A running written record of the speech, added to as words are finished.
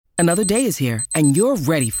Another day is here, and you're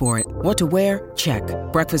ready for it. What to wear? Check.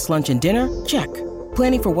 Breakfast, lunch, and dinner? Check.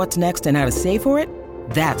 Planning for what's next and how to save for it?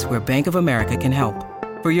 That's where Bank of America can help.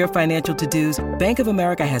 For your financial to-dos, Bank of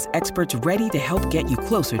America has experts ready to help get you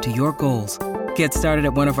closer to your goals. Get started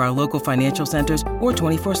at one of our local financial centers or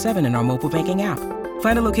 24/7 in our mobile banking app.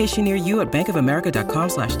 Find a location near you at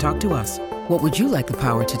bankofamerica.com/talktous. What would you like the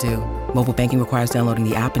power to do? Mobile banking requires downloading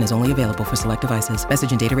the app and is only available for select devices.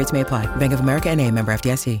 Message and data rates may apply. Bank of America N.A., member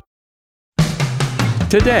FDIC.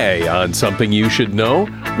 Today on Something You Should Know,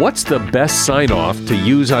 what's the best sign-off to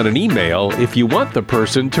use on an email if you want the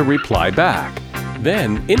person to reply back?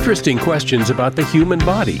 Then, interesting questions about the human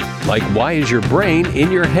body, like why is your brain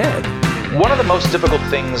in your head? One of the most difficult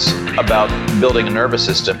things about building a nervous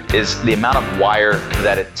system is the amount of wire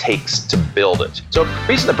that it takes to build it. So the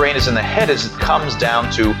reason the brain is in the head is it comes down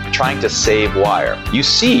to trying to save wire. You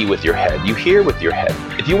see with your head, you hear with your head.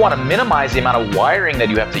 If you want to minimize the amount of wiring that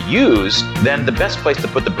you have to use, then the best place to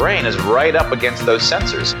put the brain is right up against those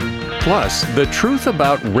sensors. Plus, the truth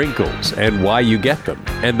about wrinkles and why you get them,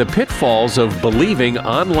 and the pitfalls of believing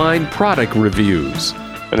online product reviews.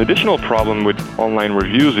 An additional problem with online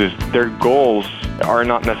reviews is their goals are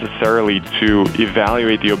not necessarily to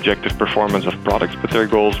evaluate the objective performance of products, but their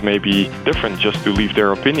goals may be different, just to leave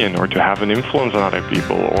their opinion or to have an influence on other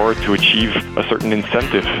people or to achieve a certain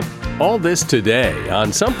incentive. All this today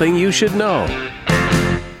on Something You Should Know.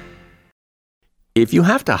 If you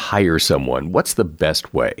have to hire someone, what's the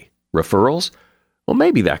best way? Referrals? Well,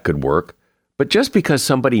 maybe that could work. But just because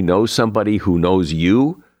somebody knows somebody who knows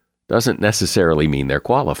you doesn't necessarily mean they're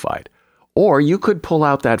qualified. Or you could pull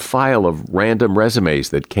out that file of random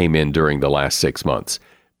resumes that came in during the last 6 months.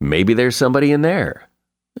 Maybe there's somebody in there.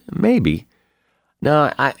 Maybe.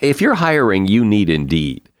 Now, if you're hiring, you need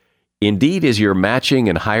Indeed. Indeed is your matching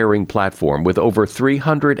and hiring platform with over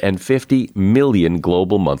 350 million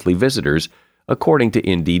global monthly visitors, according to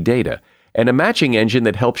Indeed data, and a matching engine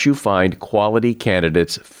that helps you find quality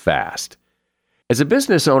candidates fast. As a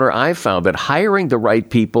business owner, I've found that hiring the right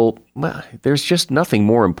people, well, there's just nothing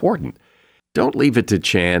more important. Don't leave it to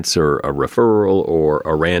chance or a referral or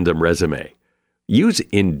a random resume. Use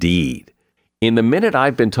Indeed. In the minute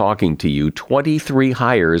I've been talking to you, 23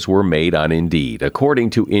 hires were made on Indeed, according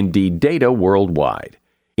to Indeed data worldwide.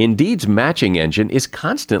 Indeed's matching engine is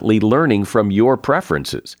constantly learning from your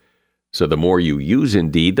preferences. So the more you use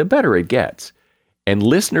Indeed, the better it gets. And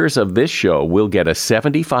listeners of this show will get a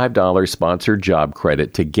 $75 sponsored job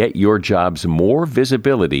credit to get your jobs more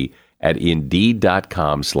visibility at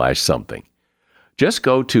Indeed.com/something. Just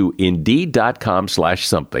go to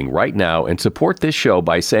Indeed.com/something right now and support this show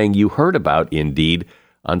by saying you heard about Indeed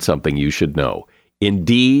on Something You Should Know.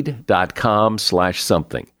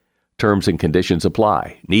 Indeed.com/something. Terms and conditions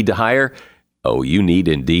apply. Need to hire? Oh, you need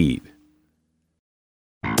Indeed.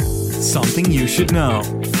 Something you should know.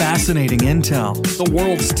 Fascinating intel, the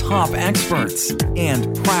world's top experts,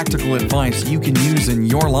 and practical advice you can use in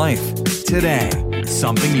your life. Today,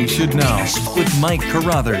 Something You Should Know with Mike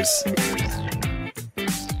Carruthers.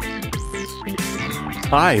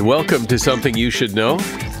 Hi, welcome to Something You Should Know.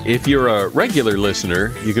 If you're a regular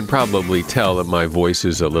listener, you can probably tell that my voice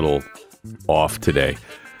is a little off today.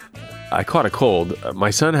 I caught a cold. My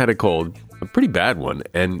son had a cold, a pretty bad one,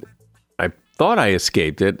 and I thought I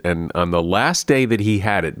escaped it, and on the last day that he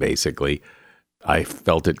had it, basically, I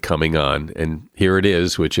felt it coming on, and here it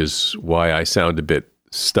is, which is why I sound a bit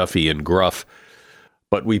stuffy and gruff.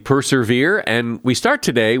 But we persevere, and we start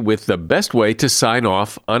today with the best way to sign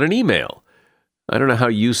off on an email. I don't know how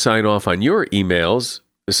you sign off on your emails.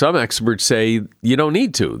 Some experts say you don't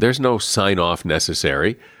need to. There's no sign-off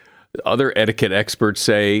necessary. Other etiquette experts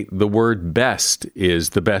say the word best is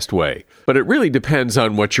the best way. But it really depends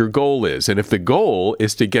on what your goal is. And if the goal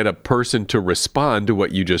is to get a person to respond to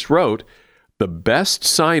what you just wrote, the best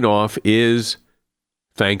sign-off is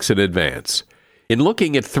thanks in advance. In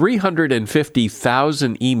looking at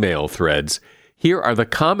 350,000 email threads, here are the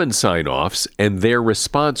common sign-offs and their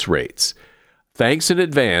response rates. Thanks in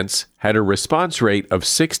advance had a response rate of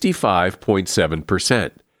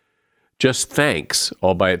 65.7%. Just thanks,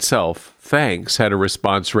 all by itself, thanks had a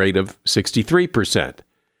response rate of 63%.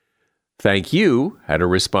 Thank you had a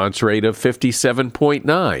response rate of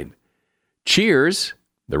 57.9%. Cheers,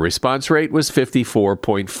 the response rate was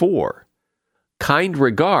 54.4%. Kind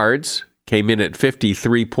regards came in at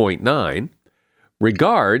 53.9%.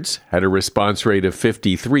 Regards had a response rate of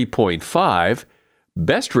 53.5%.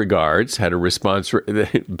 Best regards had a response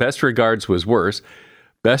rate, best regards was worse.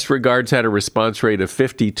 Best regards had a response rate of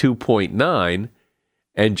 52.9%,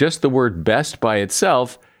 and just the word best by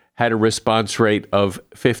itself had a response rate of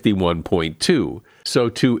 51.2%. So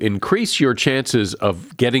to increase your chances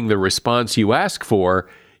of getting the response you ask for,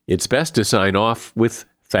 it's best to sign off with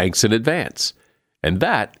thanks in advance. And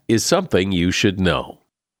that is something you should know.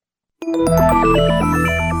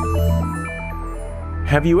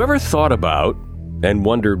 Have you ever thought about and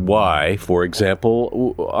wondered why, for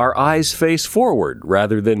example, our eyes face forward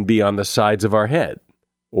rather than be on the sides of our head?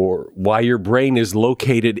 Or why your brain is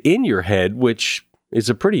located in your head, which is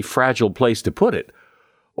a pretty fragile place to put it?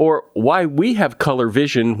 Or why we have color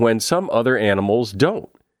vision when some other animals don't?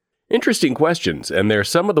 Interesting questions, and they're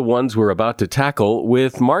some of the ones we're about to tackle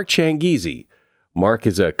with Mark Changizi. Mark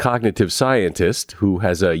is a cognitive scientist who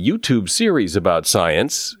has a YouTube series about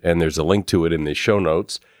science, and there's a link to it in the show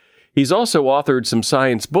notes. He's also authored some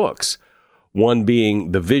science books, one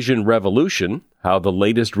being The Vision Revolution, How the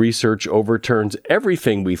Latest Research Overturns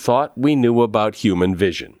Everything We Thought We Knew About Human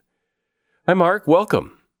Vision. Hi, Mark.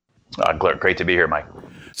 Welcome. Great to be here, Mike.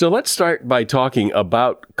 So let's start by talking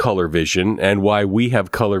about color vision and why we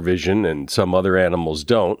have color vision and some other animals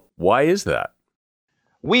don't. Why is that?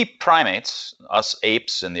 We primates, us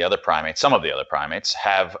apes and the other primates, some of the other primates,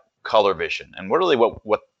 have color vision. And really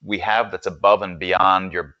what we have that's above and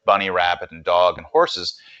beyond your bunny, rabbit, and dog and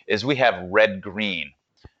horses is we have red-green.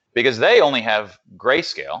 Because they only have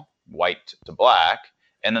grayscale, white to black,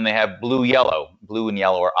 and then they have blue-yellow. Blue and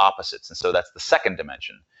yellow are opposites, and so that's the second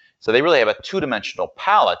dimension. So they really have a two-dimensional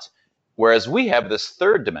palette, whereas we have this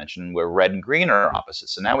third dimension where red and green are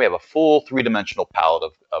opposites. So now we have a full three-dimensional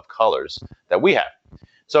palette of colors that we have.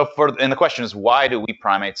 So and the question is, why do we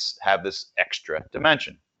primates have this extra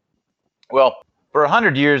dimension? Well, for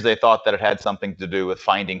 100 years, they thought that it had something to do with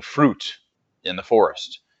finding fruit in the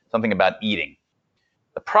forest, something about eating.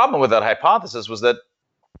 The problem with that hypothesis was that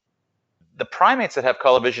the primates that have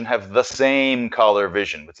color vision have the same color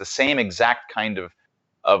vision. It's the same exact kind of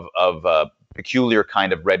peculiar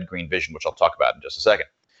kind of red-green vision, which I'll talk about in just a second.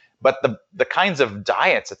 But the kinds of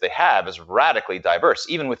diets that they have is radically diverse.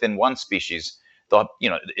 Even within one species,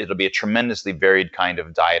 it'll be a tremendously varied kind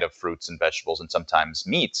of diet of fruits and vegetables and sometimes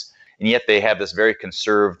meats. And yet they have this very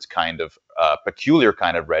conserved kind of peculiar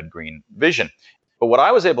kind of red-green vision. But what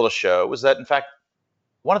I was able to show was that, in fact,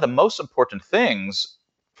 one of the most important things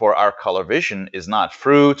for our color vision is not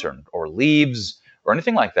fruit or leaves or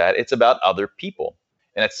anything like that. It's about other people.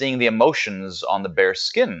 And it's seeing the emotions on the bare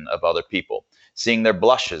skin of other people, seeing their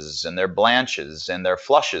blushes and their blanches and their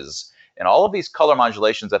flushes. And all of these color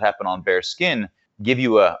modulations that happen on bare skin give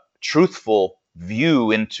you a truthful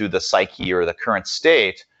view into the psyche or the current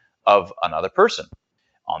state of another person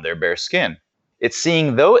on their bare skin. It's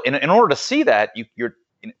seeing, though, in order to see that,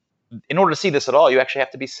 in order to see this at all, you actually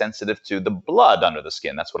have to be sensitive to the blood under the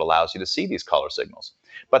skin. That's what allows you to see these color signals.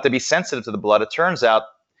 But to be sensitive to the blood, it turns out,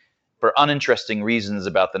 for uninteresting reasons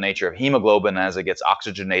about the nature of hemoglobin as it gets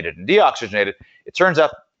oxygenated and deoxygenated, it turns out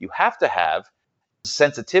you have to have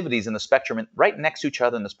sensitivities in the spectrum right next to each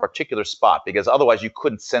other in this particular spot, because otherwise you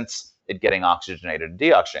couldn't sense it getting oxygenated and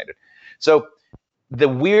deoxygenated. So the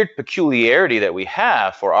weird peculiarity that we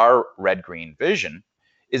have for our red-green vision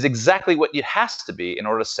is exactly what it has to be in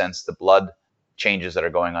order to sense the blood changes that are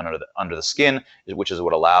going on under the skin, which is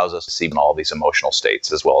what allows us to see all these emotional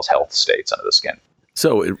states as well as health states under the skin.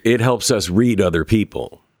 So it helps us read other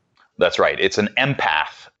people. That's right. It's an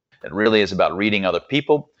empath. It really is about reading other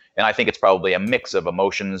people. And I think it's probably a mix of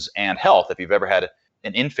emotions and health. If you've ever had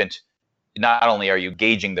an infant, not only are you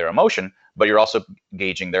gauging their emotion, but you're also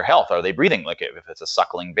gauging their health. Are they breathing? Like if it's a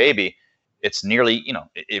suckling baby, it's nearly,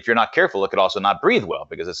 if you're not careful, it could also not breathe well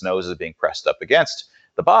because its nose is being pressed up against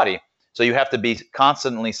the body. So you have to be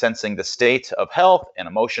constantly sensing the state of health and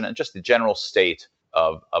emotion and just the general state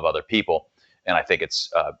of other people. And I think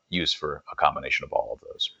it's used for a combination of all of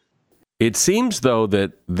those. It seems, though,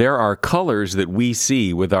 that there are colors that we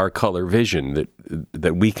see with our color vision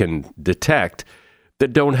that we can detect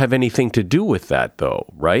that don't have anything to do with that, though,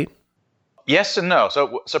 right? Yes and no.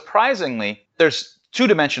 So surprisingly, there's two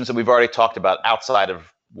dimensions that we've already talked about outside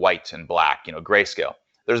of white and black, grayscale.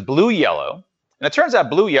 There's blue-yellow. And it turns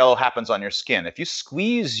out blue-yellow happens on your skin. If you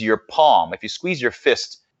squeeze your palm, if you squeeze your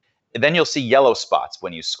fist, then you'll see yellow spots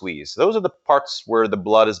when you squeeze. Those are the parts where the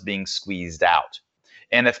blood is being squeezed out.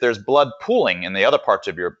 And if there's blood pooling in the other parts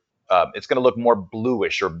of your, it's going to look more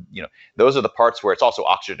bluish, or those are the parts where it's also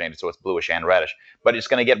oxygenated, so it's bluish and reddish. But it's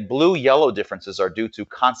going to get blue-yellow differences are due to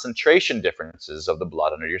concentration differences of the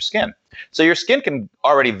blood under your skin. So your skin can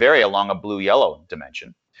already vary along a blue-yellow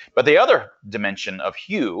dimension. But the other dimension of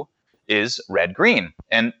hue is red-green.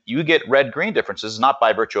 And you get red-green differences not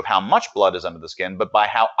by virtue of how much blood is under the skin, but by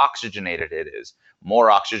how oxygenated it is.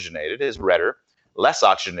 More oxygenated is redder. Less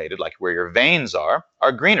oxygenated, like where your veins are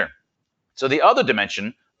greener. So the other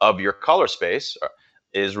dimension of your color space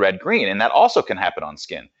is red-green, and that also can happen on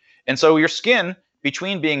skin. And so your skin,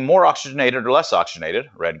 between being more oxygenated or less oxygenated,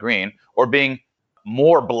 red-green, or being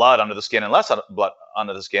more blood under the skin and less blood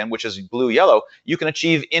under the skin, which is blue-yellow, you can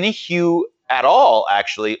achieve any hue at all,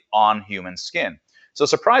 actually, on human skin. So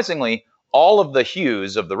surprisingly, all of the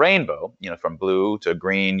hues of the rainbow, from blue to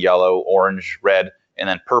green, yellow, orange, red, and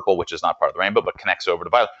then purple, which is not part of the rainbow, but connects over to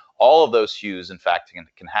violet, all of those hues, in fact,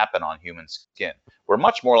 can happen on human skin. We're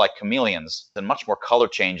much more like chameleons and much more color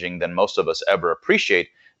changing than most of us ever appreciate,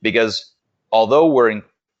 because although we're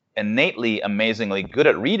innately, amazingly good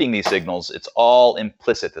at reading these signals, it's all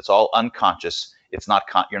implicit. It's all unconscious.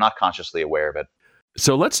 You're not consciously aware of it.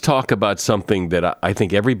 So let's talk about something that I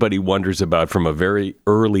think everybody wonders about from a very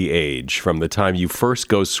early age, from the time you first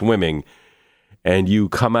go swimming and you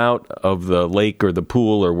come out of the lake or the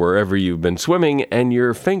pool or wherever you've been swimming and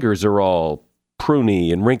your fingers are all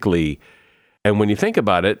pruny and wrinkly. And when you think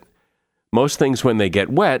about it, most things when they get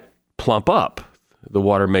wet plump up. The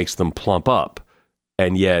water makes them plump up.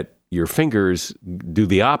 And yet your fingers do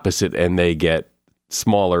the opposite and they get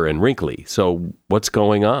smaller and wrinkly. So what's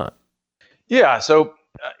going on? Yeah, so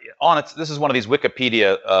this is one of these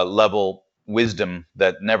Wikipedia level wisdom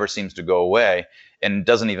that never seems to go away and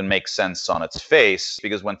doesn't even make sense on its face,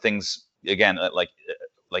 because when things, again,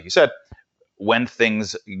 like you said, when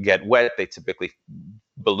things get wet, they typically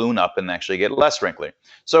balloon up and actually get less wrinkly.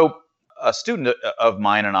 So a student of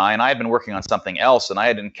mine and I had been working on something else, and I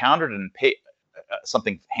had encountered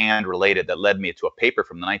something hand-related that led me to a paper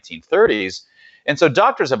from the 1930s. And so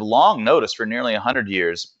doctors have long noticed for nearly 100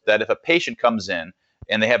 years that if a patient comes in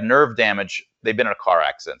and they have nerve damage, they've been in a car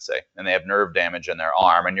accident, say, and they have nerve damage in their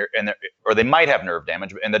arm, or they might have nerve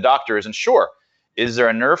damage, and the doctor isn't sure. Is there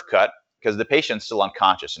a nerve cut? Because the patient's still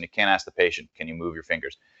unconscious, and you can't ask the patient, can you move your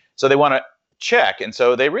fingers? So they want to check, and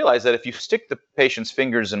so they realize that if you stick the patient's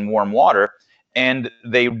fingers in warm water and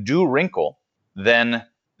they do wrinkle, then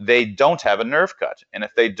they don't have a nerve cut. And if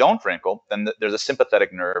they don't wrinkle, then there's a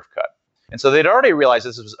sympathetic nerve cut. And so they'd already realized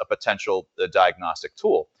this was a potential diagnostic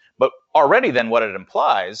tool. But already then what it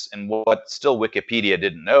implies, and what still Wikipedia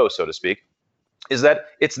didn't know, so to speak, is that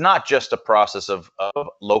it's not just a process of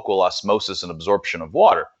local osmosis and absorption of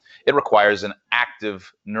water. It requires an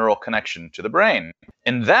active neural connection to the brain.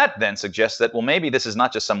 And that then suggests that, well, maybe this is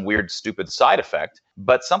not just some weird, stupid side effect,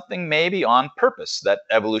 but something maybe on purpose that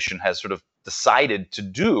evolution has sort of decided to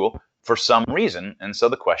do for some reason. And so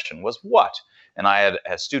the question was, what? And I had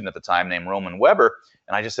a student at the time named Roman Weber,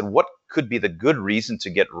 and I just said, what could be the good reason to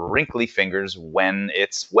get wrinkly fingers when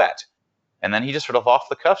it's wet? And then he just sort of off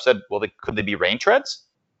the cuff said, well, could they be rain treads?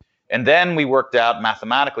 And then we worked out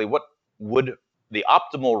mathematically, what would the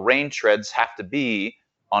optimal rain treads have to be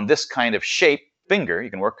on this kind of shape finger? You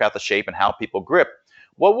can work out the shape and how people grip.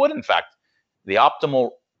 What would, in fact, the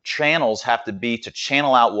optimal channels have to be to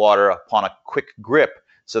channel out water upon a quick grip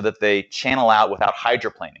so that they channel out without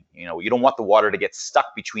hydroplaning? You don't want the water to get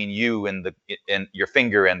stuck between you and your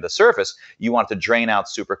finger and the surface. You want it to drain out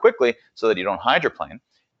super quickly so that you don't hydroplane.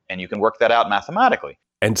 And you can work that out mathematically.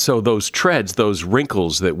 And so those treads, those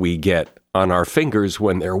wrinkles that we get on our fingers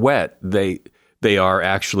when they're wet, they are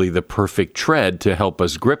actually the perfect tread to help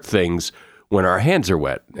us grip things when our hands are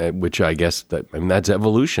wet, which I guess that's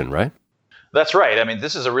evolution, right? That's right. I mean,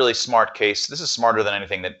 this is a really smart case. This is smarter than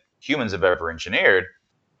anything that humans have ever engineered.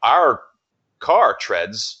 Our car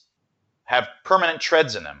treads have permanent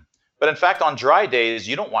treads in them. But in fact, on dry days,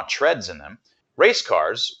 you don't want treads in them. Race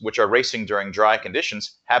cars, which are racing during dry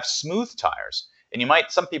conditions, have smooth tires. And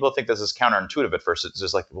some people think this is counterintuitive at first. It's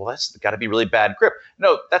just like, well, that's got to be really bad grip.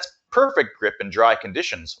 No, that's perfect grip in dry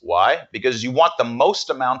conditions. Why? Because you want the most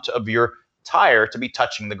amount of your tire to be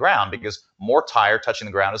touching the ground, because more tire touching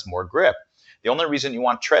the ground is more grip. The only reason you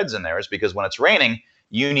want treads in there is because when it's raining,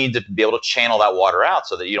 you need to be able to channel that water out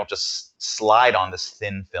so that you don't just slide on this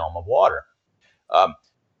thin film of water.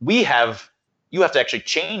 You have to actually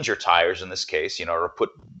change your tires in this case, or put,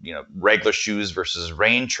 regular shoes versus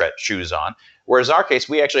rain shoes on. Whereas in our case,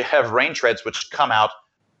 we actually have rain treads which come out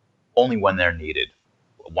only when they're needed.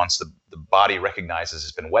 Once the body recognizes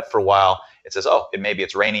it's been wet for a while, it says, maybe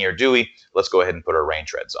it's rainy or dewy. Let's go ahead and put our rain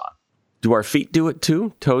treads on. Do our feet do it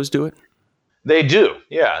too? Toes do it? They do,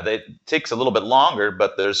 yeah. It takes a little bit longer,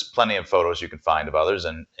 but there's plenty of photos you can find of others.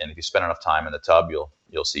 And if you spend enough time in the tub,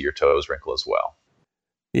 you'll see your toes wrinkle as well.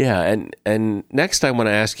 Yeah, and next I want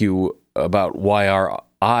to ask you about why our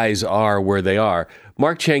eyes are where they are.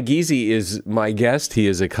 Mark Changizi is my guest. He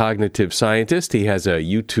is a cognitive scientist. He has a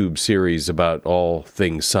YouTube series about all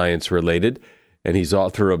things science-related, and he's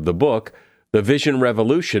author of the book, The Vision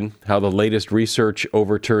Revolution, How the Latest Research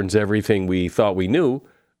Overturns Everything We Thought We Knew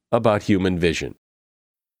About Human Vision.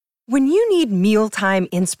 When you need mealtime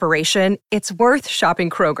inspiration, it's worth shopping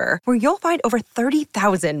Kroger, where you'll find over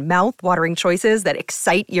 30,000 mouth-watering choices that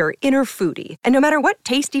excite your inner foodie. And no matter what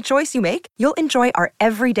tasty choice you make, you'll enjoy our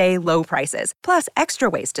everyday low prices, plus extra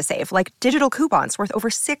ways to save, like digital coupons worth over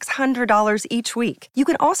 $600 each week. You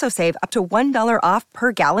can also save up to $1 off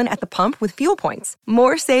per gallon at the pump with fuel points.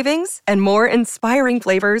 More savings and more inspiring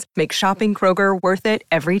flavors make shopping Kroger worth it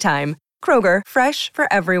every time. Kroger, fresh for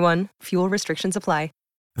everyone. Fuel restrictions apply.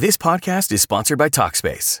 This podcast is sponsored by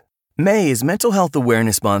Talkspace. May is Mental Health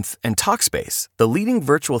Awareness Month, and Talkspace, the leading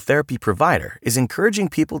virtual therapy provider, is encouraging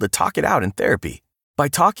people to talk it out in therapy. By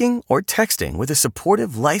talking or texting with a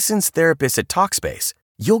supportive licensed therapist at Talkspace,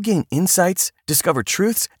 you'll gain insights, discover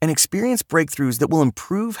truths, and experience breakthroughs that will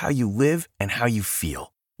improve how you live and how you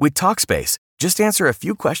feel. With Talkspace, just answer a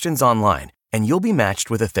few questions online, and you'll be matched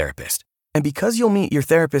with a therapist. And because you'll meet your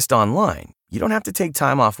therapist online, you don't have to take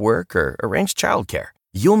time off work or arrange childcare.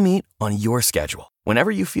 You'll meet on your schedule,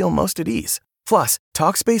 whenever you feel most at ease. Plus,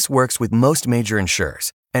 Talkspace works with most major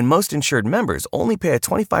insurers, and most insured members only pay a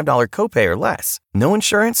 $25 copay or less. No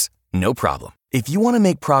insurance? No problem. If you want to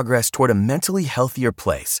make progress toward a mentally healthier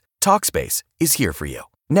place, Talkspace is here for you.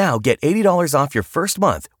 Now get $80 off your first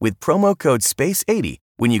month with promo code SPACE80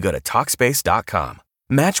 when you go to Talkspace.com.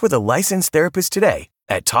 Match with a licensed therapist today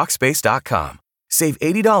at Talkspace.com. Save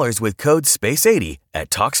 $80 with code SPACE80 at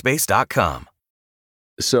Talkspace.com.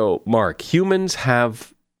 So, Mark, humans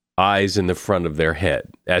have eyes in the front of their head,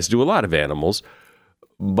 as do a lot of animals,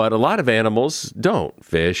 but a lot of animals don't.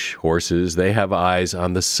 Fish, horses, they have eyes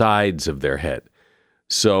on the sides of their head.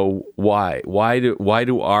 So why? Why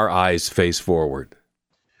do our eyes face forward?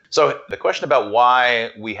 So the question about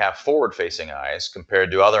why we have forward-facing eyes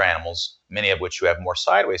compared to other animals, many of which who have more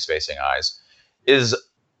sideways-facing eyes, is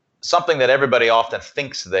something that everybody often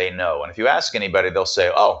thinks they know. And if you ask anybody, they'll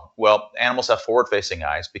say, oh, well, animals have forward-facing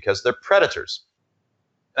eyes because they're predators.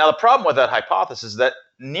 Now, the problem with that hypothesis is that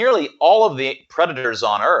nearly all of the predators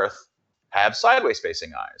on Earth have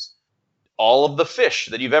sideways-facing eyes. All of the fish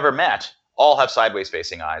that you've ever met all have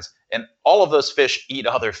sideways-facing eyes, and all of those fish eat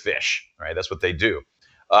other fish, right? That's what they do.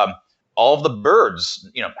 All of the birds,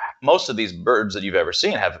 most of these birds that you've ever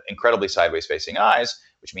seen have incredibly sideways-facing eyes,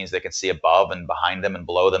 which means they can see above and behind them and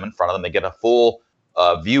below them, in front of them. They get a full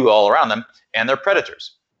view all around them, and they're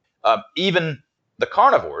predators. Even the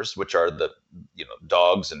carnivores, which are the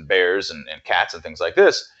dogs and bears and cats and things like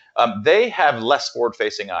this, they have less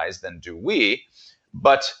forward-facing eyes than do we,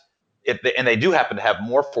 but they do happen to have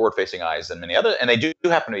more forward-facing eyes than many other, and they do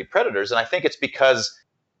happen to be predators. And I think it's because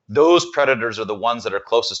those predators are the ones that are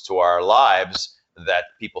closest to our lives that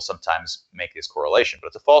people sometimes make this correlation, but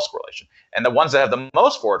it's a false correlation. And the ones that have the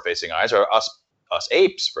most forward-facing eyes are us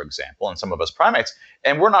apes, for example, and some of us primates,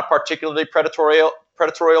 and we're not particularly predatorial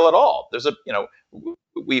at all. There's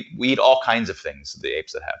we eat all kinds of things, the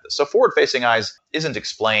apes that have this. So forward-facing eyes isn't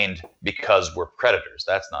explained because we're predators.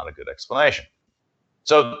 That's not a good explanation.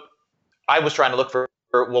 So I was trying to look for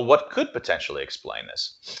what could potentially explain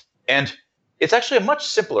this, and it's actually a much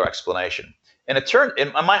simpler explanation.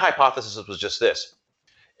 And my hypothesis was just this,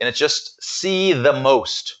 and it's just see the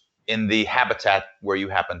most in the habitat where you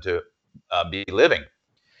happen to be living.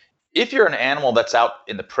 If you're an animal that's out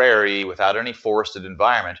in the prairie without any forested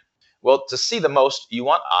environment, well, to see the most, you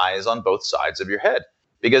want eyes on both sides of your head,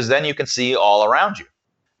 because then you can see all around you.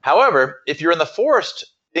 However, if you're in the forest,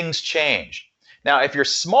 things change. Now, if you're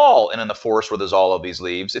small and in the forest where there's all of these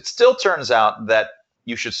leaves, it still turns out that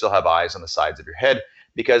you should still have eyes on the sides of your head,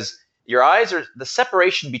 because the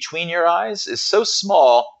separation between your eyes is so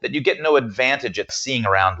small that you get no advantage at seeing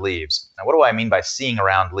around leaves. Now, what do I mean by seeing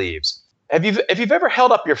around leaves? If you've ever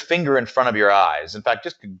held up your finger in front of your eyes, in fact,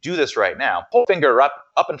 just do this right now, pull your finger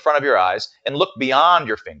up in front of your eyes and look beyond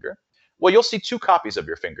your finger, well, you'll see two copies of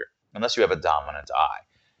your finger, unless you have a dominant eye.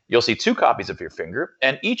 You'll see two copies of your finger,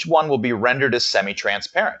 and each one will be rendered as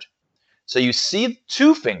semi-transparent. So you see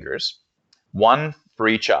two fingers, one for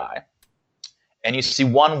each eye, and you see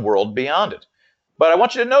one world beyond it. But I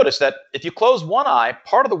want you to notice that if you close one eye,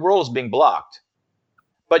 part of the world is being blocked.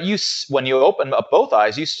 But when you open up both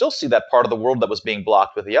eyes, you still see that part of the world that was being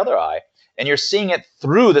blocked with the other eye, and you're seeing it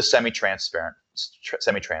through the semi-transparent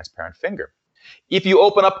finger. If you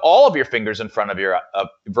open up all of your fingers in front of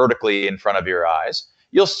vertically in front of your eyes,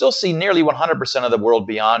 you'll still see nearly 100% of the world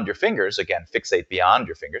beyond your fingers. Again, fixate beyond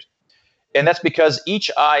your fingers. And that's because each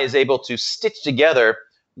eye is able to stitch together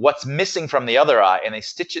what's missing from the other eye, and they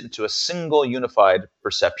stitch it into a single unified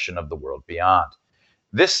perception of the world beyond.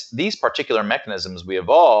 These particular mechanisms we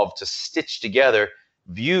evolved to stitch together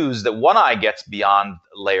views that one eye gets beyond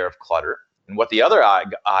a layer of clutter, and what the other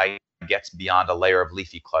eye gets beyond a layer of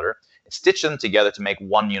leafy clutter. stitch them together to make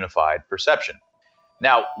one unified perception.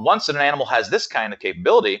 Now, once an animal has this kind of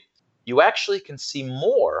capability, you actually can see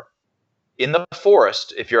more in the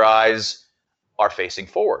forest if your eyes are facing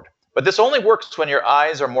forward. But this only works when your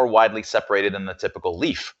eyes are more widely separated than the typical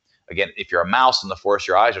leaf. Again, if you're a mouse in the forest,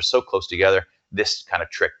 your eyes are so close together, this kind of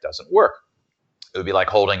trick doesn't work. It would be like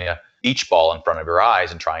holding a beach ball in front of your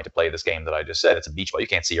eyes and trying to play this game that I just said. It's a beach ball. You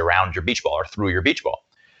can't see around your beach ball or through your beach ball.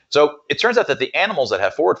 So it turns out that the animals that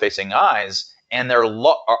have forward-facing eyes and are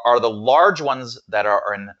the large ones that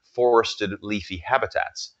are in forested leafy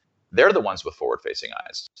habitats. They're the ones with forward-facing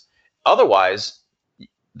eyes. Otherwise,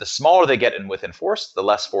 the smaller they get within forest, the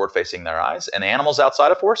less forward-facing their eyes. And animals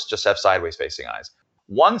outside of forest just have sideways-facing eyes.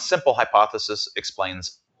 One simple hypothesis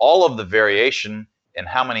explains all of the variation in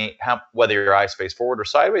whether your eyes face forward or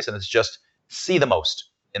sideways, and it's just see the most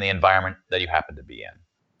in the environment that you happen to be in.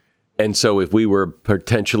 And so if we were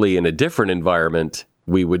potentially in a different environment,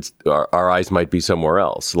 our eyes might be somewhere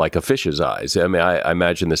else, like a fish's eyes. I mean, I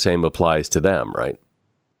imagine the same applies to them, right?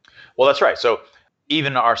 Well, that's right. So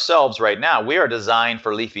even ourselves right now, we are designed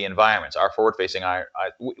for leafy environments. Our forward-facing eye,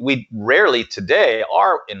 we rarely today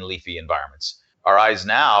are in leafy environments. Our eyes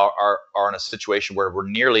now are in a situation where we're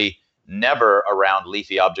nearly never around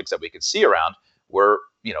leafy objects that we could see around. We're,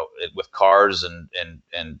 with cars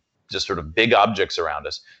and just sort of big objects around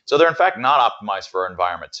us. So they're in fact not optimized for our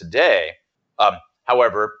environment today.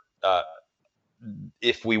 However,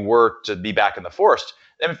 if we were to be back in the forest,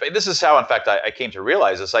 and this is how, in fact, I came to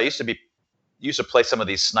realize this. I used to play some of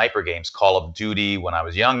these sniper games, Call of Duty, when I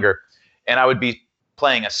was younger, and I would be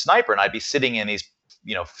playing a sniper, and I'd be sitting in these,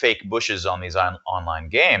 fake bushes on these online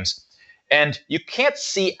games, and you can't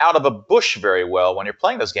see out of a bush very well when you're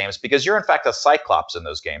playing those games because you're in fact a cyclops in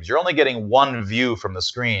those games. You're only getting one view from the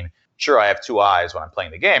screen. Sure, I have two eyes when I'm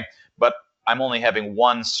playing the game, but I'm only having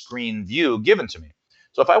one screen view given to me.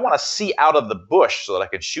 So if I want to see out of the bush so that I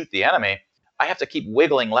can shoot the enemy, I have to keep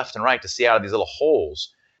wiggling left and right to see out of these little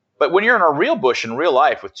holes. But when you're in a real bush in real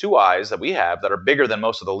life with two eyes that we have that are bigger than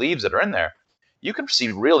most of the leaves that are in there, you can see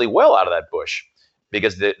really well out of that bush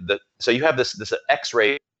because so you have this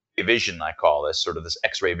X-ray vision, I call this, sort of this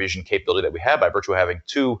X-ray vision capability that we have by virtue of having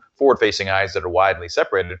two forward-facing eyes that are widely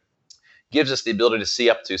separated, gives us the ability to see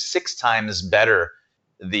up to 6 times better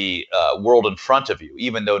the world in front of you,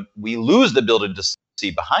 even though we lose the ability to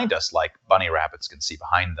see behind us, like bunny rabbits can see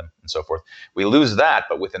behind them and so forth. We lose that,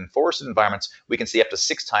 but within forested environments, we can see up to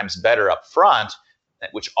 6 times better up front,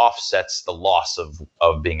 which offsets the loss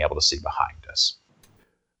of being able to see behind us.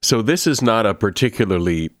 So this is not a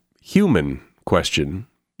particularly human question,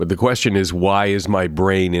 but the question is, why is my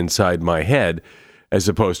brain inside my head as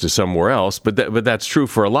opposed to somewhere else? But that's true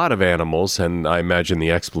for a lot of animals, and I imagine the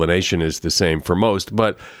explanation is the same for most.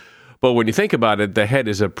 But when you think about it, the head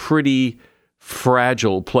is a pretty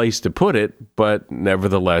fragile place to put it, but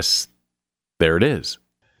nevertheless, there it is.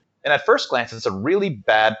 And at first glance, it's a really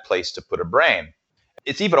bad place to put a brain.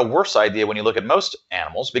 It's even a worse idea when you look at most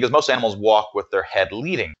animals, because most animals walk with their head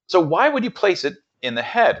leading. So why would you place it in the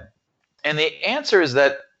head? And the answer is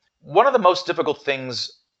that one of the most difficult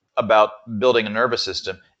things about building a nervous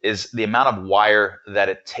system is the amount of wire that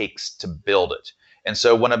it takes to build it. And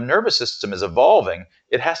so when a nervous system is evolving,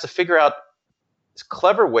 it has to figure out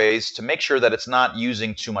clever ways to make sure that it's not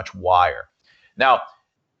using too much wire. Now,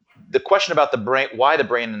 the question about the brain, why the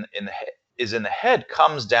brain is in the head,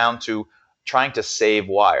 comes down to trying to save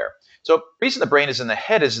wire. So the reason the brain is in the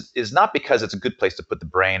head is not because it's a good place to put the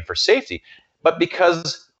brain for safety, but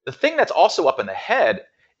because the thing that's also up in the head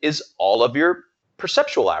is all of your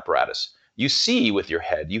perceptual apparatus. You see with your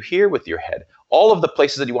head, you hear with your head. All of the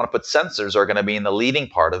places that you want to put sensors are going to be in the leading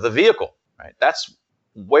part of the vehicle, right? That's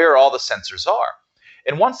where all the sensors are.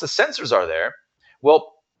 And once the sensors are there,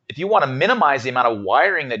 well, if you want to minimize the amount of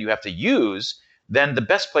wiring that you have to use, then the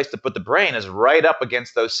best place to put the brain is right up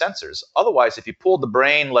against those sensors. Otherwise, if you pull the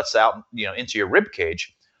brain, let's out, into your rib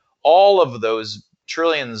cage, all of those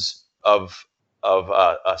trillions of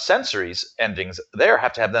sensories endings there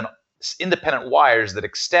have to have then independent wires that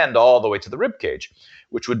extend all the way to the rib cage,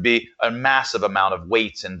 which would be a massive amount of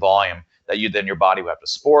weight and volume that your body would have to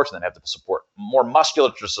support, and then have to support more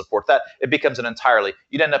musculature to support that. It becomes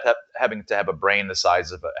you'd end up having to have a brain the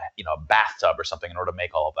size of a bathtub or something in order to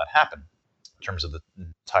make all of that happen in terms of the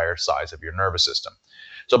entire size of your nervous system.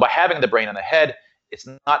 So by having the brain in the head, it's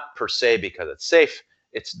not per se because it's safe.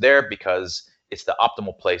 It's there because it's the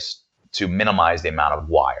optimal place to minimize the amount of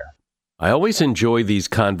wire. I always enjoy these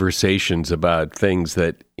conversations about things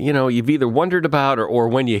that, you've either wondered about or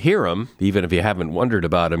when you hear them, even if you haven't wondered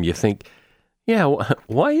about them, you think, yeah,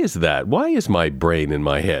 why is that? Why is my brain in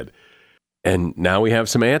my head? And now we have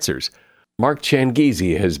some answers. Mark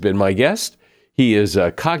Changizi has been my guest. He is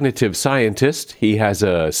a cognitive scientist. He has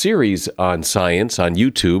a series on science on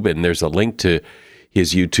YouTube, and there's a link to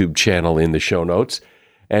his YouTube channel in the show notes.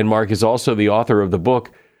 And Mark is also the author of the book,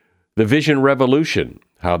 The Vision Revolution,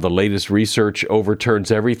 How the Latest Research Overturns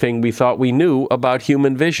Everything We Thought We Knew About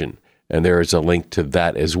Human Vision. And there is a link to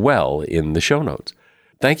that as well in the show notes.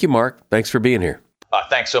 Thank you, Mark. Thanks for being here.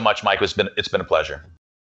 Thanks so much, Mike. It's been a pleasure.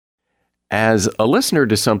 As a listener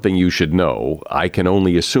to Something You Should Know, I can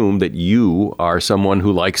only assume that you are someone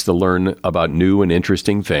who likes to learn about new and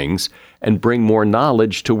interesting things and bring more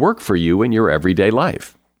knowledge to work for you in your everyday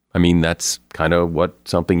life. I mean, that's kind of what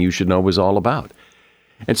Something You Should Know is all about.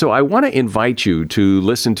 And so I want to invite you to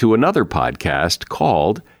listen to another podcast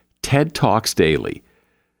called TED Talks Daily.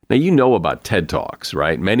 Now, you know about TED Talks,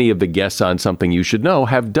 right? Many of the guests on Something You Should Know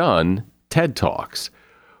have done TED Talks.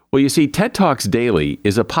 Well, you see, TED Talks Daily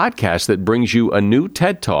is a podcast that brings you a new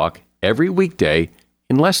TED Talk every weekday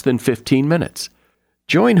in less than 15 minutes.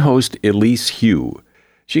 Join host Elise Hu.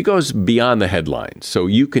 She goes beyond the headlines so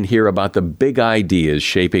you can hear about the big ideas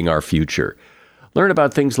shaping our future. Learn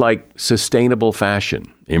about things like sustainable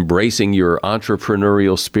fashion, embracing your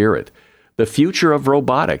entrepreneurial spirit, the future of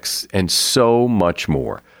robotics, and so much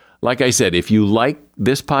more. Like I said, if you like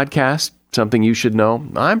this podcast, Something You Should Know,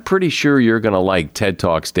 I'm pretty sure you're going to like TED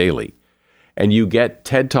Talks Daily. And you get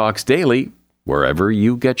TED Talks Daily wherever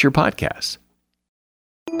you get your podcasts.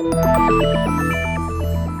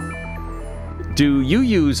 Do you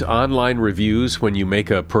use online reviews when you make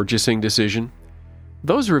a purchasing decision?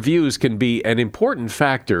 Those reviews can be an important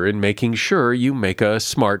factor in making sure you make a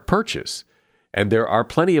smart purchase. And there are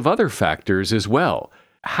plenty of other factors as well.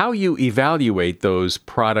 How you evaluate those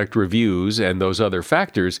product reviews and those other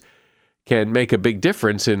factors can make a big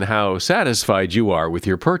difference in how satisfied you are with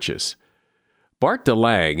your purchase. Bart de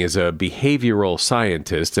Lange is a behavioral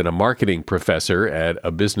scientist and a marketing professor at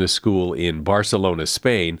a business school in Barcelona,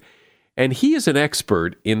 Spain, and he is an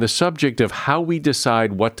expert in the subject of how we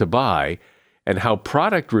decide what to buy and how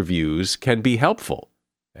product reviews can be helpful,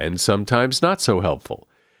 and sometimes not so helpful.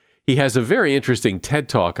 He has a very interesting TED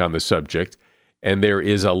Talk on the subject, and there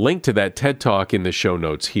is a link to that TED Talk in the show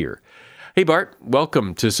notes here. Hey, Bart,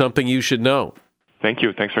 welcome to Something You Should Know. Thank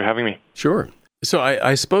you. Thanks for having me. Sure. So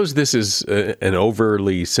I suppose this is an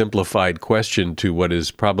overly simplified question to what is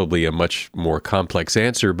probably a much more complex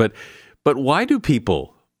answer, but why do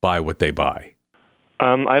people buy what they buy?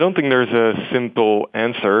 I don't think there's a simple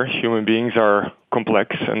answer. Human beings are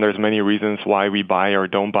complex, and there's many reasons why we buy or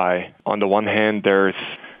don't buy. On the one hand, there's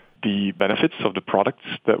the benefits of the products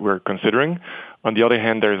that we're considering. On the other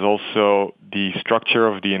hand, there's also the structure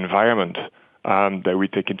of the environment that we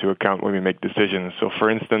take into account when we make decisions. So, for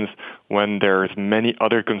instance, when there's many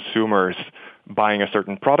other consumers buying a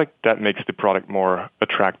certain product, that makes the product more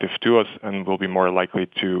attractive to us and we'll be more likely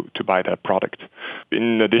to buy that product.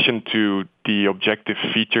 In addition to the objective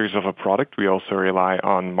features of a product, we also rely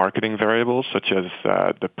on marketing variables such as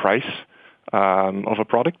the price of a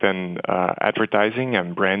product and advertising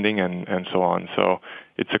and branding and so on. So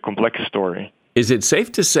it's a complex story. Is it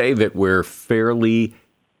safe to say that we're fairly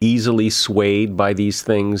easily swayed by these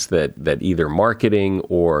things, that either marketing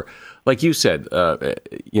or, like you said,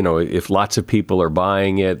 if lots of people are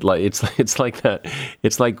buying it, it's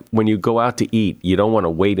like when you go out to eat, you don't want to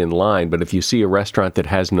wait in line, but if you see a restaurant that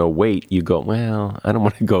has no wait, you go, well, I don't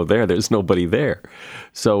want to go there. There's nobody there.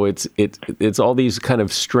 So it's all these kind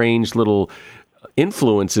of strange little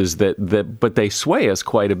influences but they sway us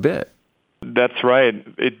quite a bit. That's right.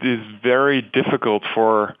 It is very difficult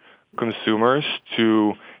for consumers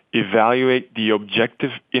to evaluate the objective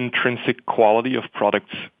intrinsic quality of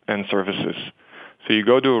products and services. So you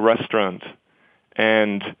go to a restaurant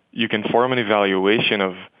and you can form an evaluation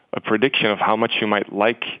of a prediction of how much you might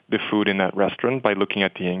like the food in that restaurant by looking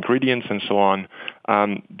at the ingredients and so on.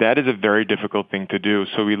 That is a very difficult thing to do.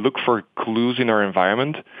 So we look for clues in our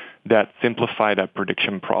environment that simplify that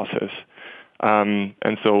prediction process.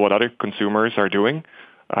 And so what other consumers are doing,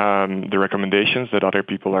 the recommendations that other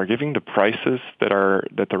people are giving, the prices that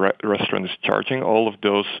the restaurant is charging, all of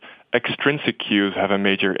those extrinsic cues have a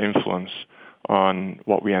major influence on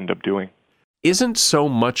what we end up doing. Isn't so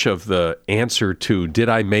much of the answer to, did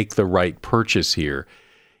I make the right purchase here,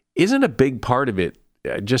 isn't a big part of it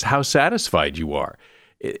just how satisfied you are?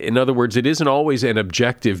 In other words, it isn't always an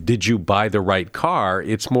objective, did you buy the right car?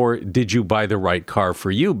 It's more, did you buy the right car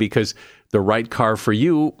for you? Because the right car for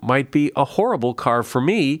you might be a horrible car for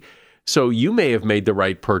me. So you may have made the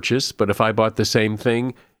right purchase, but if I bought the same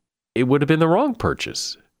thing, it would have been the wrong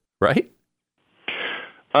purchase, right?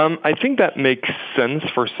 I think that makes sense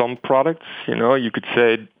for some products. You know, you could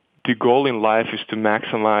say the goal in life is to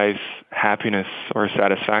maximize happiness or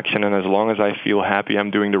satisfaction, and as long as I feel happy,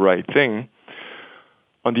 I'm doing the right thing.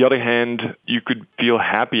 On the other hand, you could feel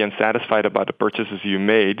happy and satisfied about the purchases you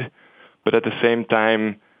made, but at the same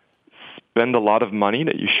time, spend a lot of money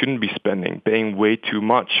that you shouldn't be spending, paying way too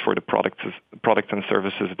much for the products and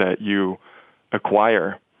services that you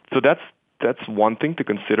acquire. So that's one thing to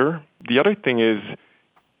consider. The other thing is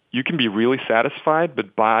you can be really satisfied,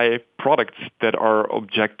 but buy products that are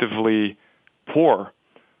objectively poor.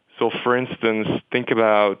 So for instance, think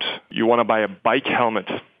about you want to buy a bike helmet.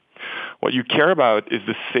 What you care about is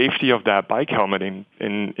the safety of that bike helmet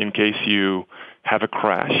in case you have a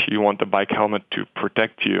crash. You want the bike helmet to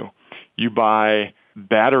protect you. You buy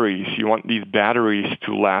batteries. You want these batteries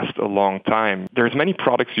to last a long time. There's many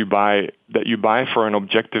products you buy for an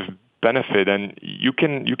objective benefit, and you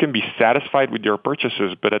can be satisfied with your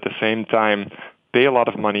purchases, but at the same time pay a lot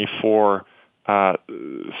of money for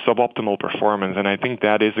suboptimal performance. And I think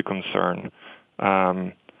that is a concern,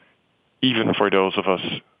 even for those of us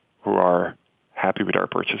who are happy with our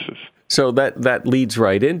purchases. So that leads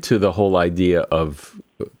right into the whole idea of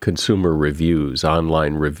consumer reviews,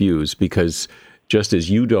 online reviews, because just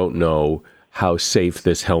as you don't know how safe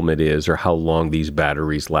this helmet is or how long these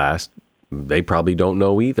batteries last, they probably don't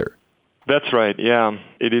know either. That's right, yeah.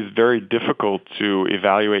 It is very difficult to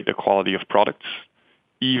evaluate the quality of products.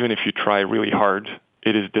 Even if you try really hard,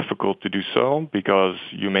 it is difficult to do so because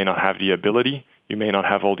you may not have the ability, you may not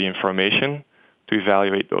have all the information to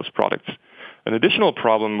evaluate those products. An additional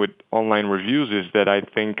problem with online reviews is that I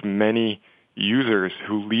think many users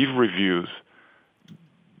who leave reviews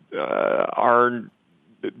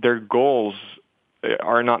their goals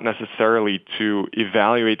are not necessarily to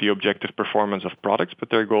evaluate the objective performance of products,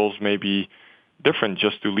 but their goals may be different,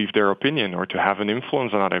 just to leave their opinion or to have an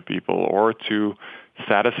influence on other people or to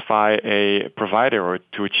satisfy a provider or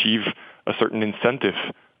to achieve a certain incentive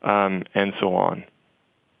and so on.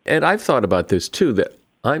 And I've thought about this too, that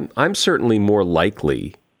I'm certainly more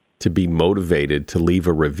likely to be motivated to leave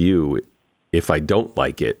a review if I don't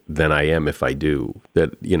like it than I am if I do.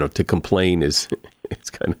 That, to complain is it's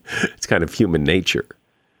kind of human nature.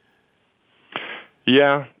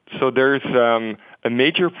 Yeah. So there's a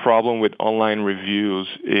major problem with online reviews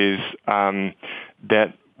is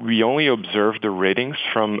that we only observe the ratings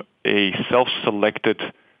from a self-selected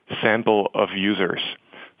sample of users.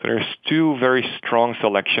 So there's two very strong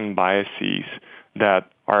selection biases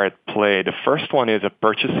that are at play. The first one is a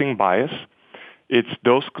purchasing bias. It's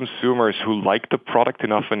those consumers who like the product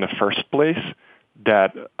enough in the first place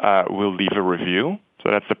that will leave a review.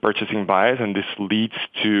 So that's the purchasing bias, and this leads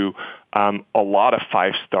to a lot of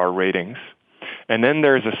 5-star ratings. And then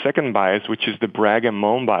there's a second bias, which is the brag and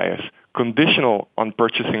moan bias, conditional on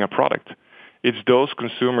purchasing a product. It's those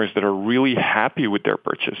consumers that are really happy with their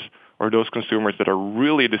purchase, or those consumers that are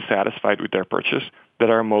really dissatisfied with their purchase that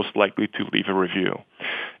are most likely to leave a review.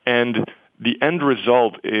 And the end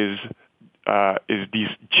result is these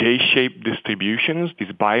J-shaped distributions, these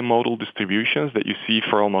bimodal distributions that you see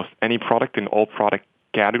for almost any product in all product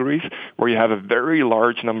categories, where you have a very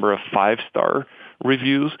large number of 5-star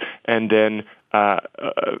reviews and then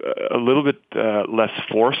a little bit less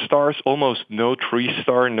 4 stars, almost no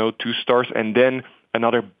 3-star, no 2 stars, and then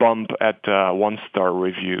another bump at 1-star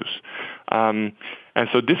reviews. And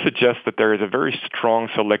so this suggests that there is a very strong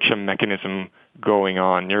selection mechanism going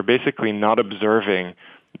on. You're basically not observing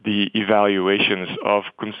the evaluations of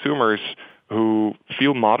consumers who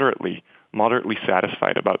feel moderately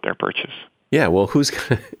satisfied about their purchase. Yeah, well, who's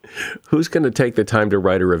going to take the time to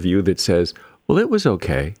write a review that says, well, it was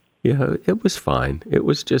okay. Yeah, it was fine. It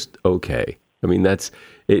was just okay. I mean, that's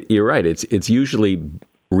it. You're right. It's usually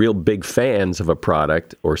real big fans of a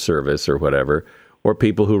product or service or whatever, or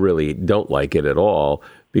people who really don't like it at all,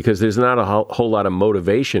 because there's not a whole lot of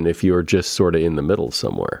motivation if you're just sort of in the middle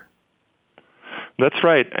somewhere. That's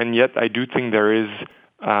right. And yet I do think there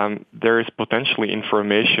is potentially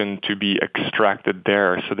information to be extracted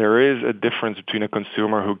there. So there is a difference between a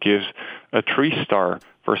consumer who gives a 3-star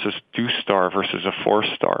versus 2-star versus a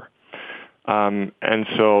 4-star. And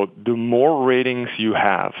so the more ratings you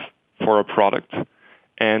have for a product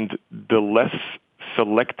and the less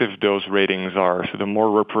selective those ratings are, so the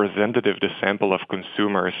more representative the sample of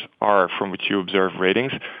consumers are from which you observe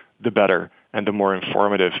ratings, the better and the more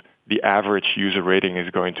informative the average user rating is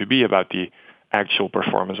going to be about the actual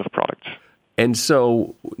performance of products. And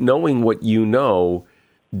so, knowing what you know,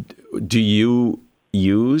 do you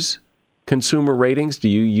use consumer ratings? Do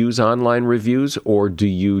you use online reviews, or do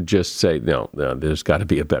you just say, no, there's got to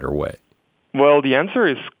be a better way? Well, the answer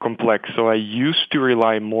is complex. So I used to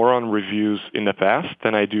rely more on reviews in the past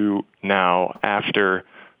than I do now after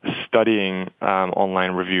studying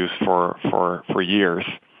online reviews for years.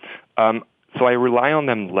 So I rely on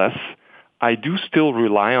them less. I do still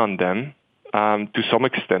rely on them to some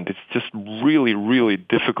extent. It's just really, really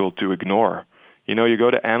difficult to ignore. You know, you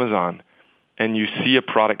go to Amazon and you see a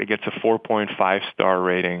product that gets a 4.5 star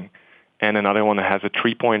rating and another one that has a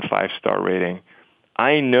 3.5 star rating.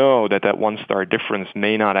 I know that 1 star difference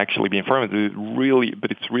may not actually be informative,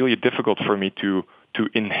 but it's really difficult for me to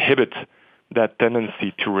inhibit that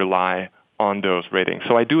tendency to rely on those ratings.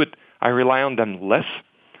 So I rely on them less,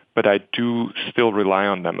 but I do still rely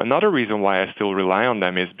on them. Another reason why I still rely on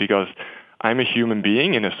them is because I'm a human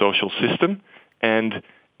being in a social system, and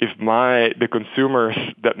if the consumers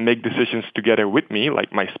that make decisions together with me,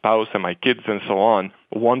 like my spouse and my kids and so on,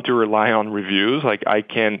 want to rely on reviews,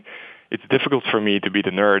 it's difficult for me to be the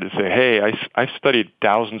nerd and say, hey, I've studied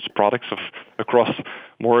thousands of products across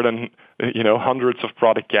more than hundreds of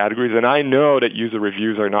product categories, and I know that user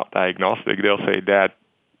reviews are not diagnostic. They'll say, Dad,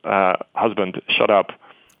 husband, shut up.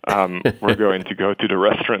 We're going to go to the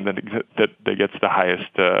restaurant that gets the highest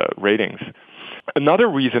ratings. Another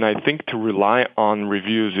reason I think to rely on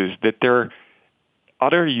reviews is that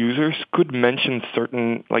other users could mention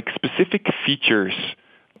certain specific features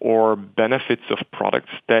or benefits of products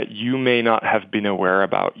that you may not have been aware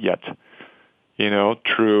about yet,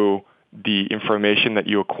 through the information that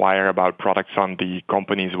you acquire about products on the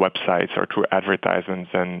company's websites or through advertisements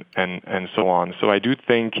and so on. So I do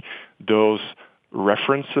think those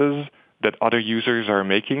references that other users are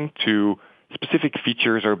making to specific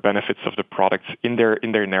features or benefits of the products in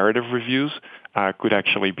their narrative reviews could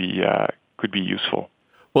actually be useful.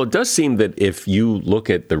 Well, it does seem that if you look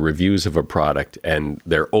at the reviews of a product and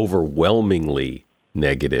they're overwhelmingly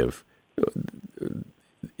negative,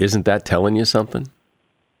 isn't that telling you something?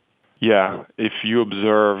 Yeah. If you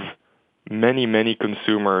observe many, many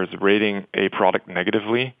consumers rating a product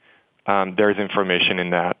negatively, there's information in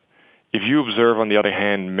that. If you observe, on the other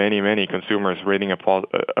hand, many, many consumers rating a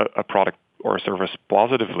product or a service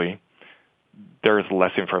positively, there's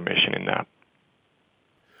less information in that.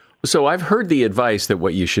 So I've heard the advice that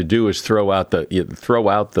what you should do is throw out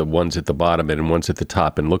the ones at the bottom and ones at the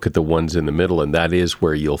top and look at the ones in the middle, and that is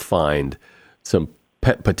where you'll find some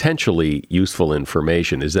potentially useful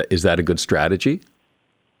information. Is that a good strategy?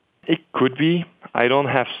 It could be. I don't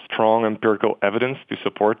have strong empirical evidence to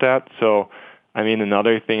support that. So,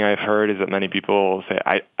 another thing I've heard is that many people say,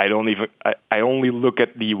 I only look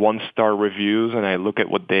at the 1-star reviews and I look at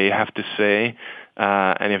what they have to say.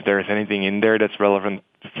 And if there's anything in there that's relevant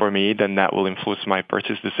for me, then that will influence my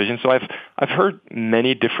purchase decision. So I've heard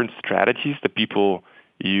many different strategies that people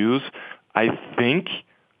use. I think,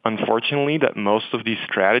 unfortunately, that most of these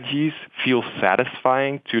strategies feel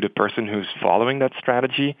satisfying to the person who's following that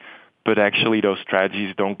strategy, but actually those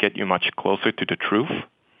strategies don't get you much closer to the truth.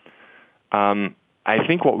 I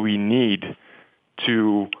think what we need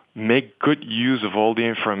to make good use of all the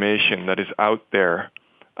information that is out there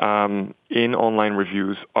in online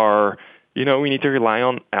reviews are, we need to rely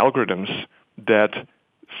on algorithms that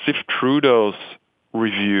sift through those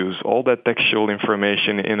reviews, all that textual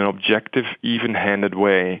information in an objective, even-handed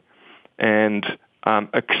way, and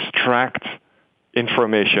extract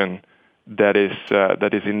information that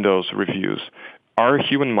is in those reviews. Our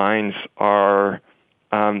human minds are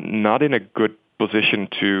not in a good position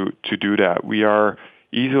to do that. We are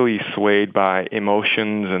easily swayed by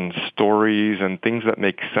emotions and stories and things that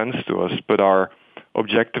make sense to us, but are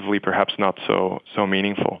objectively perhaps not so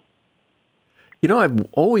meaningful. I've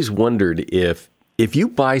always wondered if you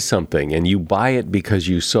buy something and you buy it because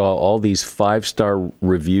you saw all these 5-star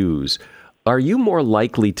reviews, are you more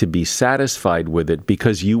likely to be satisfied with it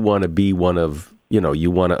because you want to be one of,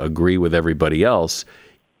 you want to agree with everybody else?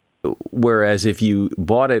 Whereas if you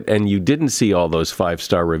bought it and you didn't see all those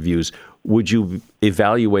 5-star reviews, would you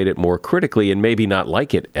evaluate it more critically and maybe not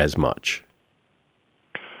like it as much?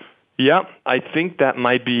 Yeah, I think that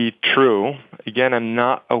might be true. Again, I'm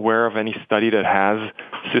not aware of any study that has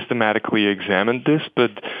systematically examined this,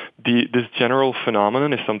 but this general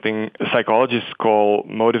phenomenon is something psychologists call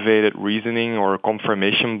motivated reasoning or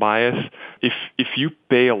confirmation bias. If you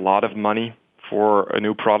pay a lot of money for a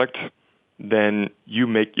new product, then you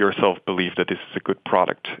make yourself believe that this is a good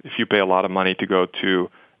product. If you pay a lot of money to go to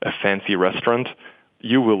a fancy restaurant,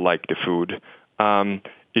 you will like the food.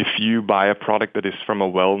 If you buy a product that is from a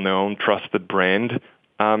well-known, trusted brand,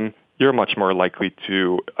 you're much more likely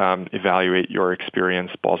to evaluate your experience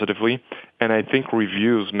positively. And I think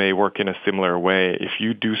reviews may work in a similar way. If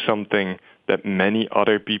you do something that many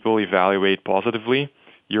other people evaluate positively,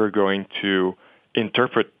 you're going to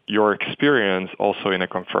interpret your experience also in a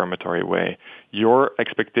confirmatory way. Your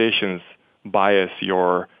expectations bias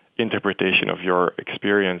your interpretation of your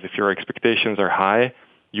experience. If your expectations are high,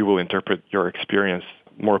 you will interpret your experience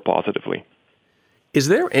more positively. Is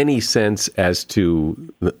there any sense as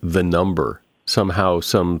to the number, somehow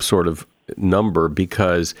some sort of number?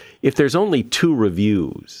 Because if there's only 2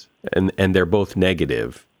 reviews and they're both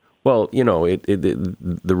negative, well,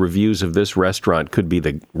 the reviews of this restaurant could be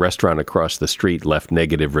the restaurant across the street left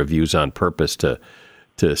negative reviews on purpose to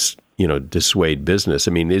dissuade business.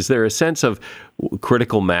 I mean, is there a sense of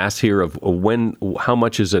critical mass here of how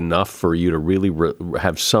much is enough for you to really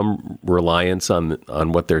have some reliance on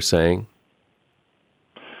what they're saying?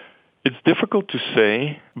 It's difficult to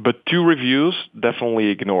say, but 2 reviews, definitely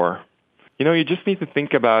ignore. You just need to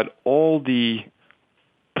think about all the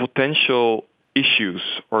potential issues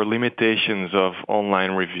or limitations of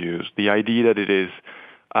online reviews. The idea that it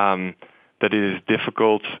is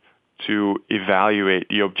difficult to evaluate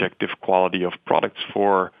the objective quality of products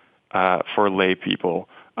for lay people.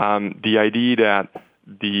 The idea that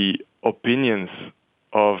the opinions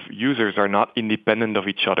of users are not independent of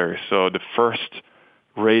each other. So the first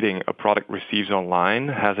rating a product receives online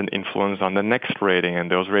has an influence on the next rating,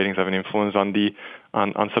 and those ratings have an influence on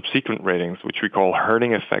subsequent ratings, which we call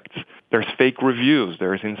herding effects. There's fake reviews,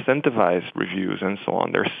 there's incentivized reviews, and so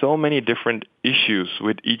on. There's so many different issues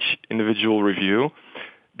with each individual review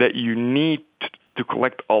that you need to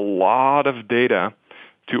collect a lot of data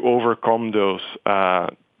to overcome those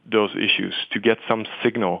issues, to get some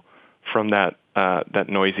signal from that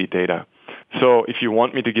noisy data. So if you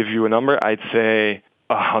want me to give you a number, I'd say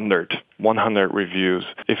 100 reviews.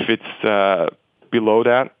 If it's below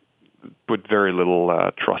that, put very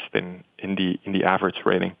little trust in the average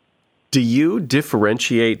rating. Do you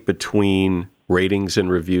differentiate between ratings and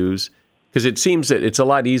reviews? Because it seems that it's a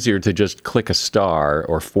lot easier to just click a star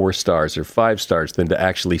or 4 stars or 5 stars than to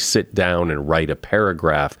actually sit down and write a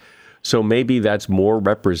paragraph. So maybe that's more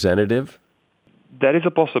representative? That is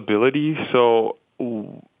a possibility. So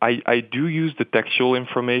I do use the textual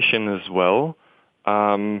information as well,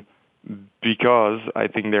 because I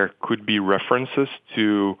think there could be references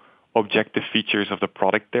to objective features of the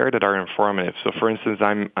product there that are informative. So for instance,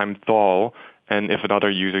 I'm tall, and if another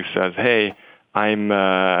user says, hey, I'm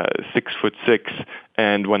 6'6",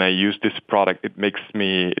 and when I use this product, it makes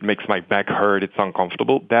my back hurt, it's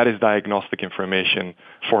uncomfortable. That is diagnostic information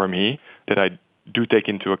for me that I do take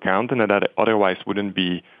into account and that I otherwise wouldn't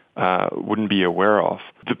be aware of.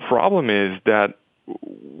 The problem is that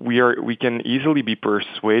we can easily be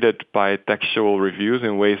persuaded by textual reviews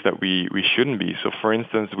in ways that we shouldn't be. So for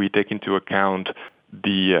instance, we take into account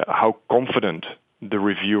how confident the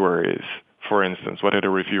reviewer is. For instance, whether the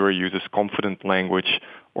reviewer uses confident language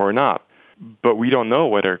or not. But we don't know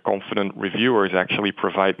whether confident reviewers actually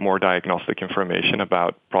provide more diagnostic information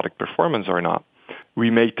about product performance or not. We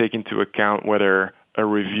may take into account whether a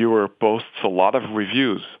reviewer posts a lot of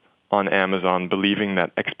reviews on Amazon, believing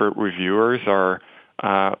that expert reviewers are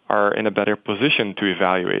in a better position to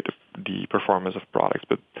evaluate the performance of products,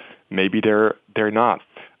 but maybe they're not.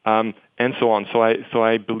 And so on. So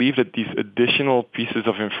I believe that these additional pieces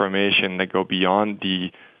of information that go beyond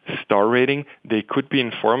the star rating, they could be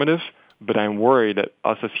informative, but I'm worried that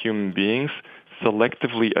us as human beings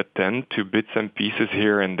selectively attend to bits and pieces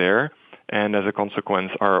here and there, and as a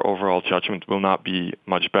consequence, our overall judgment will not be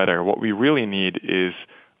much better. What we really need is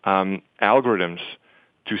algorithms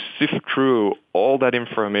to sift through all that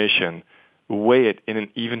information, weigh it in an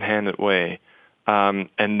even-handed way, and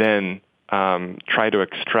then try to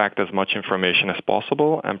extract as much information as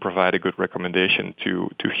possible and provide a good recommendation to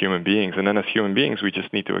human beings. And then as human beings, we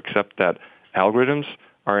just need to accept that algorithms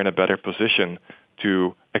are in a better position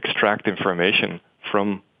to extract information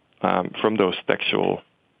from those textual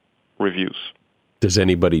reviews. Does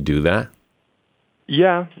anybody do that?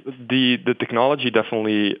 Yeah, the technology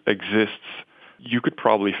definitely exists. You could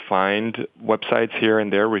probably find websites here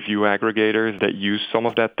and there, review aggregators that use some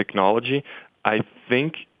of that technology. I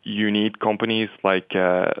think you need companies like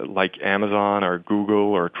Amazon or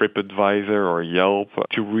Google or TripAdvisor or Yelp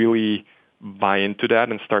to really buy into that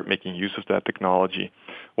and start making use of that technology.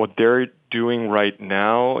 What they're doing right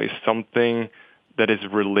now is something that is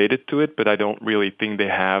related to it, but I don't really think they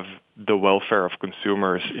have the welfare of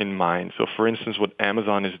consumers in mind. So for instance, what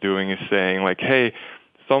Amazon is doing is saying like, hey,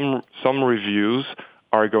 some reviews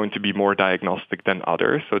are going to be more diagnostic than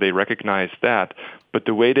others, so they recognize that. But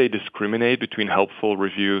the way they discriminate between helpful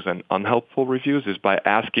reviews and unhelpful reviews is by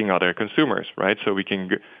asking other consumers, right? So we can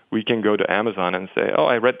go to Amazon and say, oh,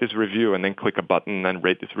 I read this review, and then click a button and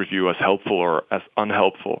rate this review as helpful or as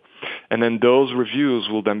unhelpful. And then those reviews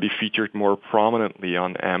will then be featured more prominently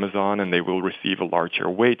on Amazon, and they will receive a larger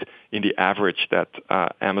weight in the average that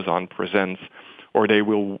Amazon presents. or they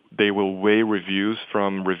will weigh reviews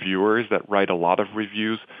from reviewers that write a lot of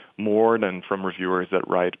reviews more than from reviewers that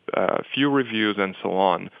write few reviews, and so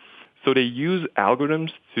on. So they use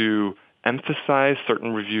algorithms to emphasize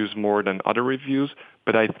certain reviews more than other reviews,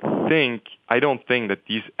 but I don't think that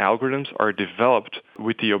these algorithms are developed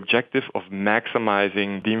with the objective of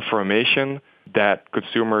maximizing the information that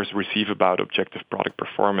consumers receive about objective product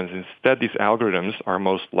performance. Instead, these algorithms are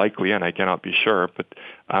most likely, and I cannot be sure, but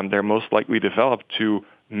they're most likely developed to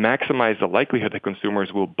maximize the likelihood that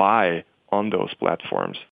consumers will buy on those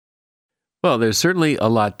platforms. Well, there's certainly a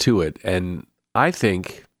lot to it, and I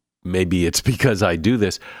think maybe it's because I do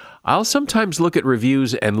this. I'll sometimes look at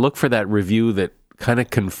reviews and look for that review that kind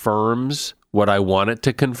of confirms what I want it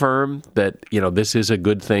to confirm, that, this is a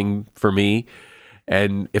good thing for me.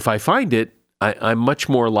 And if I find it, I'm much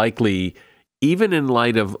more likely, even in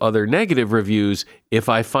light of other negative reviews, if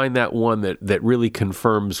I find that one that really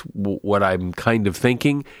confirms what I'm kind of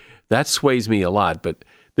thinking, that sways me a lot. But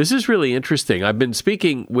this is really interesting. I've been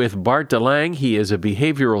speaking with Bart de Lange. He is a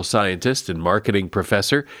behavioral scientist and marketing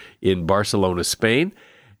professor in Barcelona, Spain,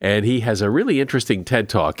 and he has a really interesting TED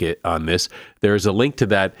Talk on this. There's a link to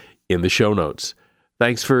that in the show notes.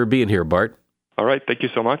 Thanks for being here, Bart. All right. Thank you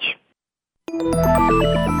so much.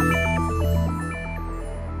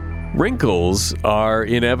 Wrinkles are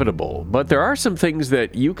inevitable, but there are some things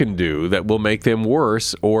that you can do that will make them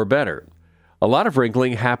worse or better. A lot of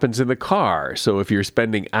wrinkling happens in the car, so if you're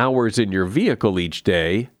spending hours in your vehicle each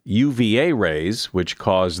day, UVA rays, which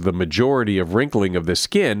cause the majority of wrinkling of the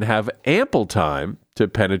skin, have ample time to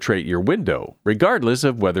penetrate your window, regardless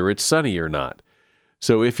of whether it's sunny or not.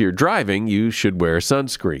 So if you're driving, you should wear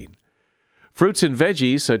sunscreen. Fruits and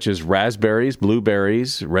veggies such as raspberries,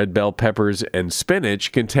 blueberries, red bell peppers, and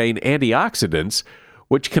spinach contain antioxidants,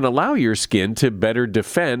 which can allow your skin to better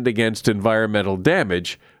defend against environmental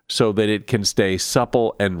damage so that it can stay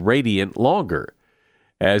supple and radiant longer.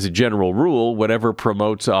 As a general rule, whatever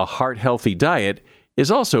promotes a heart-healthy diet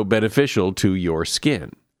is also beneficial to your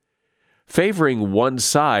skin. Favoring one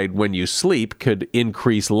side when you sleep could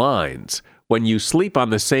increase lines. When you sleep on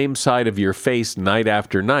the same side of your face night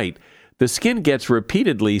after night, the skin gets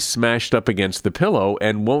repeatedly smashed up against the pillow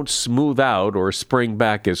and won't smooth out or spring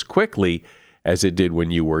back as quickly as it did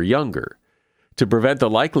when you were younger. To prevent the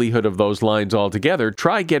likelihood of those lines altogether,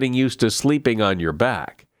 try getting used to sleeping on your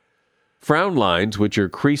back. Frown lines, which are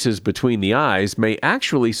creases between the eyes, may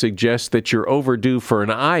actually suggest that you're overdue for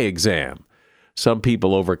an eye exam. Some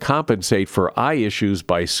people overcompensate for eye issues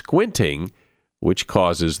by squinting, which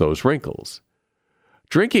causes those wrinkles.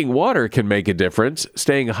 Drinking water can make a difference.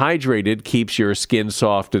 Staying hydrated keeps your skin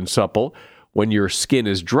soft and supple. When your skin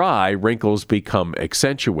is dry, wrinkles become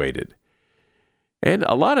accentuated. And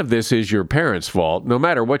a lot of this is your parents' fault. No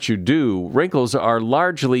matter what you do, wrinkles are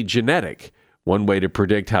largely genetic. One way to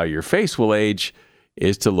predict how your face will age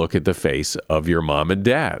is to look at the face of your mom and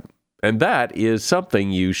dad. And that is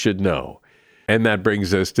something you should know. And that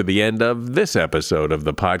brings us to the end of this episode of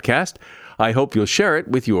the podcast. I hope you'll share it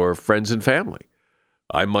with your friends and family.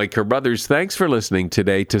 I'm Mike Carruthers. Thanks for listening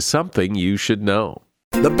today to Something You Should Know.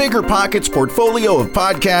 The Bigger Pockets portfolio of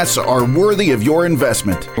podcasts are worthy of your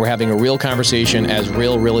investment. We're having a real conversation as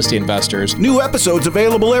real estate investors. New episodes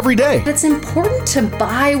available every day. It's important to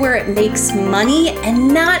buy where it makes money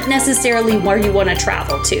and not necessarily where you want to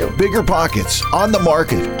travel to. Bigger Pockets, On the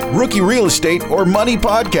Market, Rookie Real Estate, or Money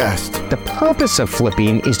Podcast. The purpose of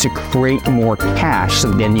flipping is to create more cash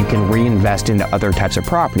so then you can reinvest into other types of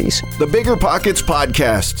properties. The Bigger Pockets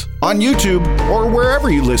Podcast on YouTube or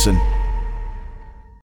wherever you listen.